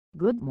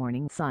Good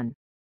morning, son.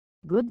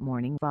 Good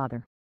morning,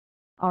 father.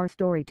 Our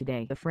story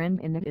today, a friend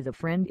in it is a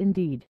friend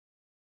indeed.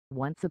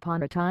 Once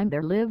upon a time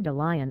there lived a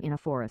lion in a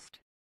forest.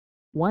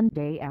 One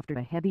day after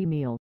a heavy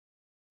meal,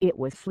 it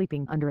was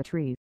sleeping under a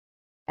tree.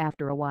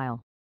 After a while,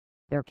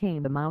 there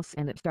came a mouse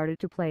and it started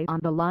to play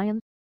on the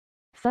lion.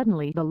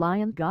 Suddenly the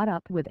lion got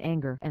up with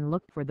anger and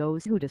looked for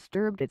those who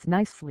disturbed its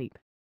nice sleep.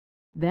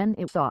 Then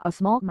it saw a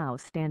small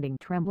mouse standing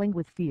trembling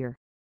with fear.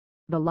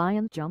 The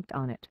lion jumped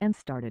on it and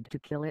started to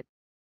kill it.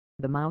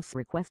 The mouse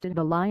requested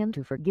the lion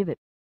to forgive it.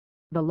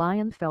 The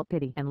lion felt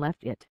pity and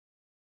left it.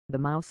 The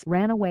mouse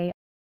ran away.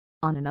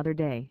 On another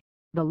day,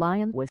 the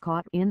lion was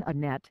caught in a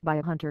net by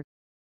a hunter.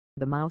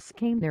 The mouse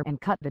came there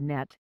and cut the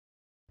net.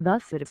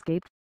 Thus it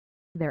escaped.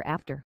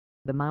 Thereafter,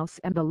 the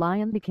mouse and the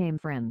lion became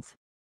friends.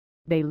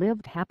 They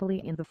lived happily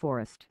in the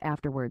forest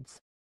afterwards.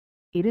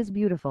 It is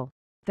beautiful.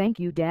 Thank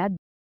you, Dad.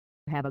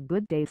 Have a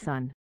good day,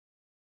 son.